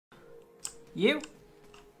You?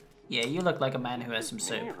 Yeah, you look like a man who has some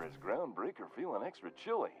soup. Mirror is groundbreaker feeling extra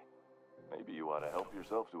chilly. Maybe you ought to help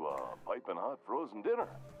yourself to a piping hot frozen dinner.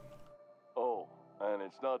 Oh, and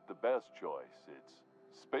it's not the best choice. It's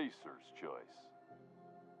Spacer's choice.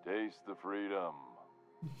 Taste the freedom.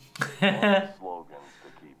 Slogans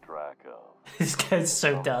to keep track of. This guy's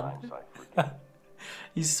so Sometimes done. I forget.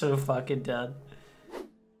 He's so fucking done.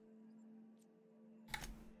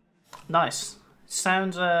 Nice.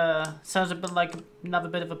 Sounds a bit like another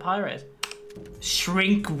bit of a pirate.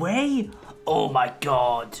 Shrink way? Oh my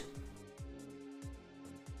god.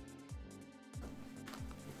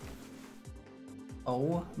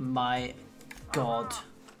 Oh my god.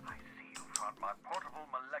 I see you found my portable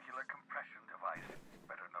molecular compression device,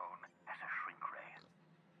 better known as a shrink ray.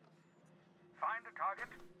 Find a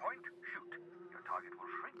target, point, shoot. Your target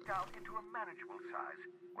will shrink down into a manageable size,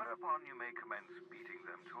 whereupon you may commence beating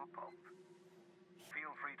them to a pulp.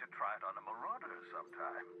 Feel free to try it on a marauder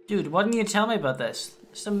sometime. Dude, why didn't you tell me about this?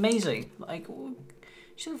 It's amazing. Like, you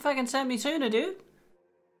should have fucking sent me sooner, dude.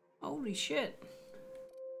 Holy shit.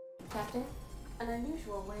 Captain, an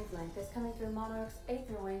unusual wavelength is coming through Monarch's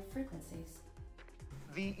aether wave frequencies.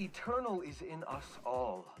 The eternal is in us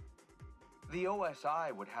all. The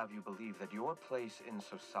OSI would have you believe that your place in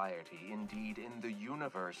society, indeed in the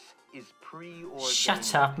universe, is preordained.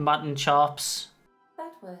 Shut up, mutton chops.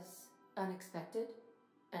 That was unexpected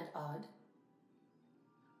and odd.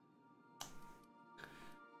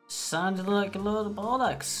 Sounded like a load of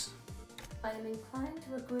bollocks. I am inclined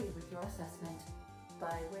to agree with your assessment,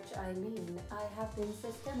 by which I mean I have been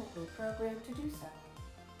systemically programmed to do so.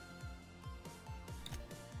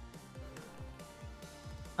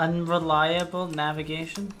 Unreliable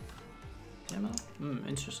navigation?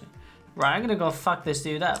 Interesting. Right, I'm gonna go fuck this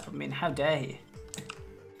dude up. I mean, how dare he?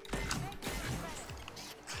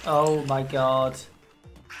 Oh my god.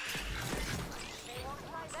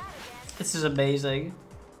 This is amazing.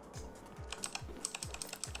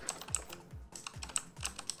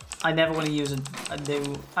 I never want to use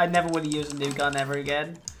I never want to use a new gun ever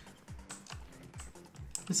again.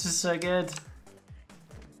 This is so good.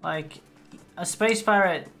 Like, a space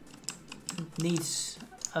pirate needs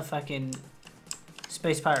a fucking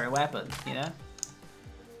space pirate weapon, you know?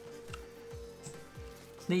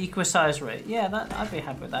 The equisize rate. Yeah, I'd be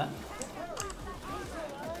happy with that.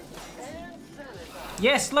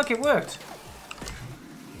 Yes, look, it worked.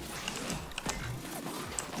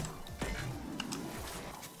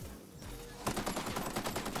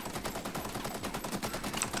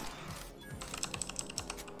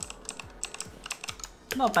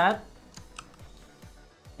 Not bad.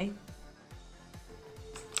 Hey.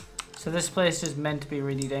 So this place is meant to be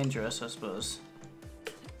really dangerous, I suppose.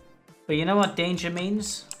 But you know what danger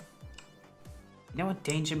means? You know what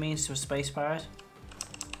danger means to a space pirate?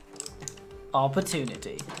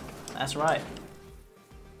 Opportunity. That's right.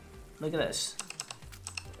 Look at this.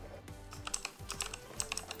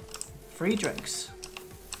 Free drinks.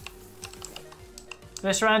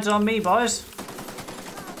 This round's on me, boys.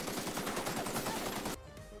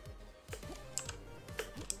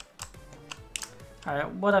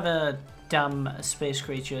 Alright, what other dumb space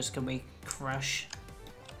creatures can we crush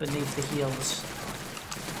beneath the heels?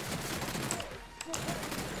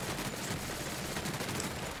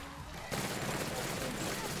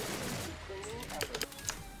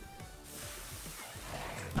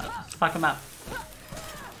 Fuck him up.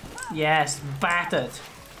 Yes, battered.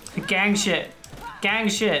 Gang shit. Gang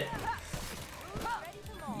shit.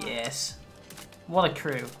 Yes. What a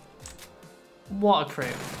crew. What a crew.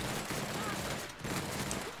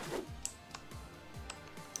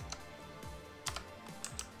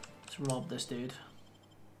 Let's rob this dude.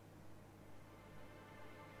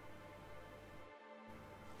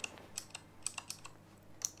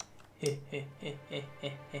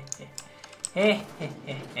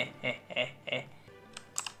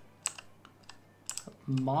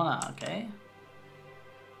 Monarch, eh?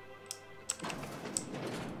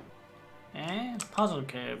 Eh? Puzzle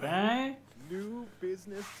cube, eh? New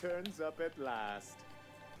business turns up at last.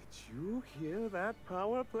 Did you hear that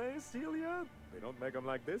power play, Celia? They don't make them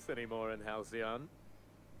like this anymore in Halcyon.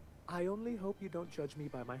 I only hope you don't judge me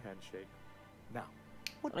by my handshake. Now,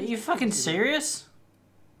 what are you fucking serious?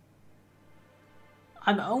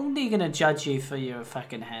 I'm only gonna judge you for your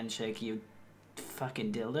fucking handshake, you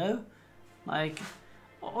fucking dildo. Like,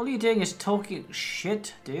 all you're doing is talking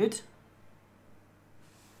shit, dude.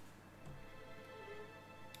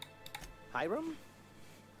 Hiram?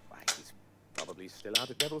 Why, he's probably still out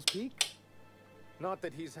at Devil's Peak. Not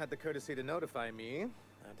that he's had the courtesy to notify me,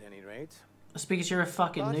 at any rate. That's because you're a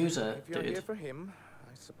fucking But loser, if you're dude. here for him,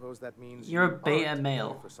 I suppose that means You're a you beta aren't male.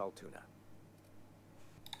 here for Saltuna.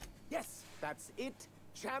 Yes, that's it.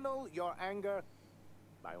 Channel your anger.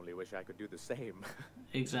 I only wish I could do the same.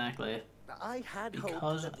 Exactly. I had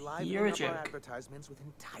Because hoped that livening you're a up our joke. advertisements with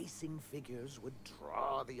enticing figures would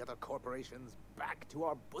draw the other corporations back to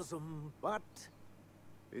our bosom, but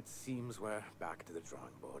it seems we're back to the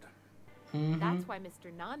drawing board. That's why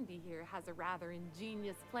Mr. Nandi here has a rather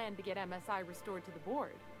ingenious plan to get MSI restored to the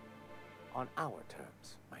board. On our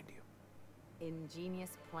terms, mind you.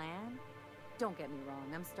 Ingenious plan? Don't get me wrong,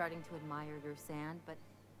 I'm starting to admire your sand, but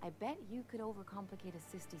I bet you could overcomplicate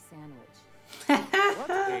a sisty sandwich. What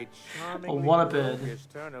a charmingly What a bird. roguish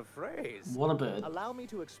turn of phrase. What a bird. Allow me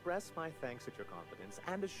to express my thanks at your confidence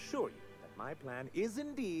and assure you that my plan is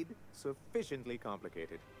indeed sufficiently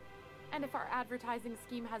complicated. And if our advertising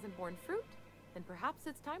scheme hasn't borne fruit, then perhaps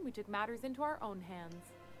it's time we took matters into our own hands.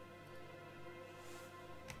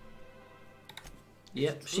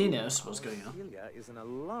 Yep, she knows what's going on. Celia is an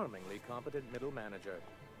alarmingly competent middle manager.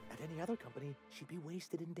 At any other company, she'd be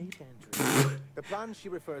wasted in data entry. The plan she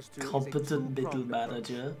refers to is a Competent middle two-pronged approach,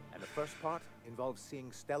 manager. and the first part involves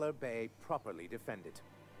seeing Stellar Bay properly defended.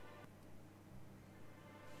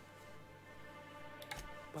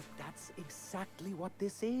 But that's exactly what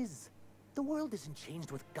this is. The world isn't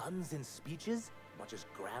changed with guns and speeches, much as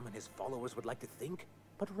Graham and his followers would like to think,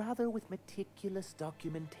 but rather with meticulous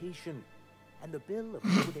documentation. And the Bill of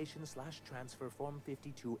Liquidation/Transfer Form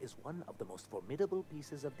 52 is one of the most formidable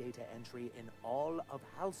pieces of data entry in all of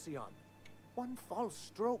Halcyon. One false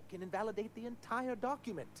stroke can invalidate the entire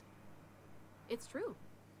document. It's true.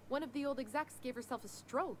 One of the old execs gave herself a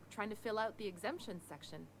stroke trying to fill out the exemption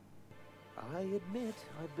section. I admit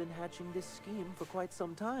I've been hatching this scheme for quite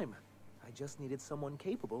some time. I just needed someone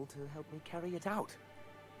capable to help me carry it out.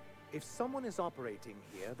 If someone is operating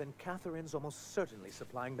here, then Catherine's almost certainly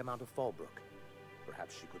supplying them out of Fallbrook.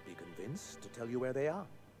 Perhaps she could be convinced to tell you where they are.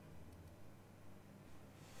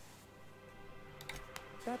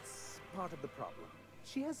 That's part of the problem.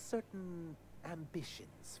 She has certain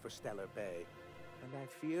ambitions for Stellar Bay, and I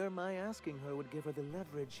fear my asking her would give her the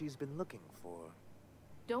leverage she's been looking for.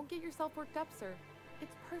 Don't get yourself worked up, sir.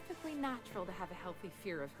 It's perfectly natural to have a healthy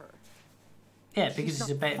fear of her. Yeah, because She's he's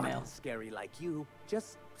a not beta fun male. and scary like you,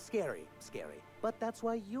 just scary. But that's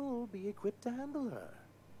why you'll be equipped to handle her.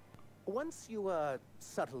 Once you,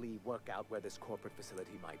 subtly work out where this corporate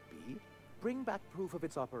facility might be, bring back proof of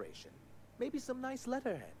its operation. Maybe some nice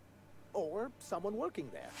letterhead. Or someone working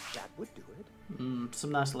there. That would do it.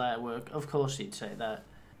 Some nice letter work. Of course you'd say that.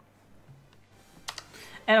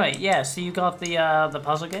 Anyway, yeah, so you got the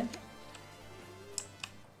puzzle game?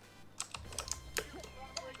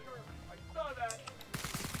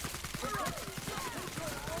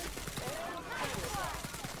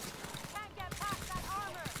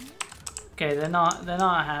 Okay, they're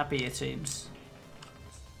not happy, it seems.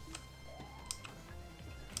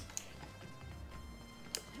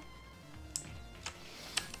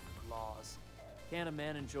 Laws. Can a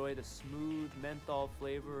man enjoy the smooth menthol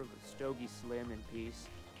flavor of a Stogie Slim in peace?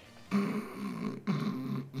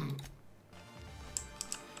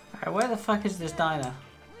 Alright, where the fuck is this diner?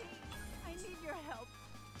 I need your help.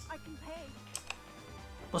 I can pay.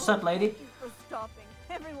 What's up, lady? Thank you for stopping.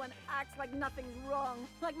 Everyone acts like nothing's wrong,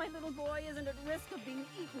 like my little boy isn't at risk of being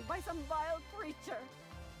eaten by some vile creature.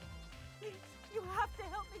 Please, you have to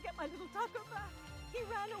help me get my little taco back. He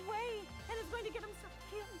ran away and is going to get himself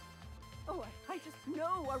killed. Oh, I just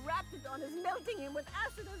know a raptidon is melting him with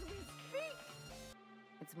acid as we speak.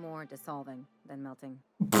 It's more dissolving than melting.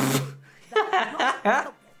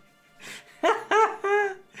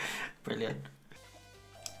 Brilliant.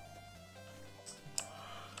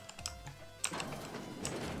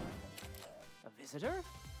 A visitor?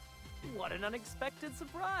 What an unexpected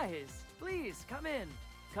surprise! Please, come in.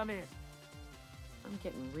 Come in. I'm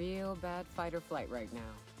getting real bad fight or flight right now.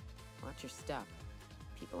 Watch your step.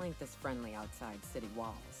 People ain't this friendly outside city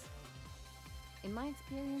walls. In my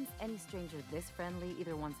experience, any stranger this friendly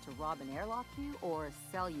either wants to rob and airlock you or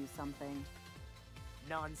sell you something.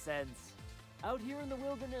 Nonsense. Out here in the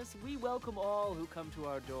wilderness, we welcome all who come to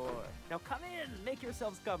our door. Now come in, make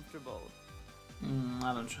yourselves comfortable.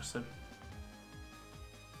 I don't trust him.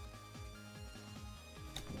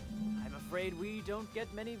 I'm afraid we don't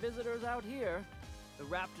get many visitors out here. The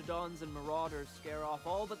raptidons and marauders scare off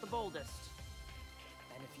all but the boldest.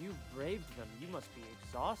 And if you've braved them, you must be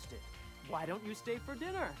exhausted. Why don't you stay for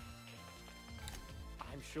dinner?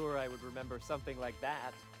 I'm sure I would remember something like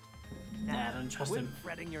that. Nah, I don't trust Quit him.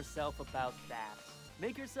 fretting yourself about that.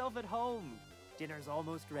 Make yourself at home. Dinner's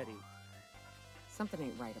almost ready. Something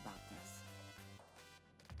ain't right about this.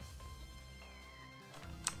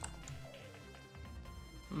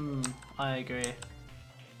 I agree.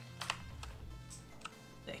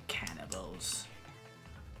 They can't.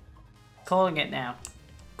 Calling it now.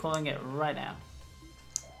 Calling it right now.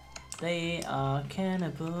 They are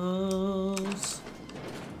cannibals.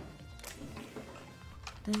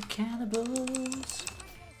 They're cannibals.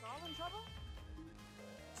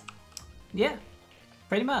 Yeah,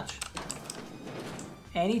 pretty much.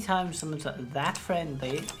 Anytime someone's that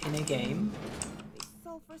friendly in a game. These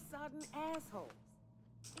sulfur-sodden assholes.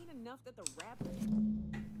 Ain't enough that the raptors...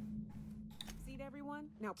 See everyone?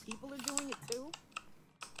 Now people are doing it too?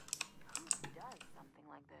 Who does something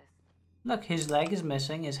like this? Look, his leg is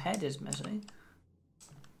missing, his head is missing.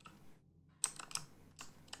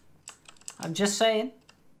 I'm just saying.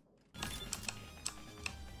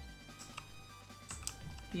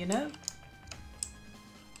 You know?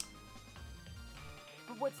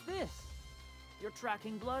 But what's this? You're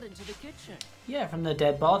tracking blood into the kitchen. Yeah, from the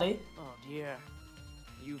dead body. Oh dear.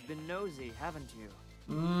 You've been nosy, haven't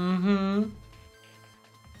you? Mm-hmm.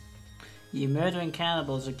 You murdering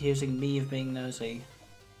cannibals accusing me of being nosy.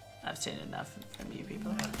 I've seen enough from you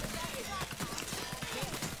people.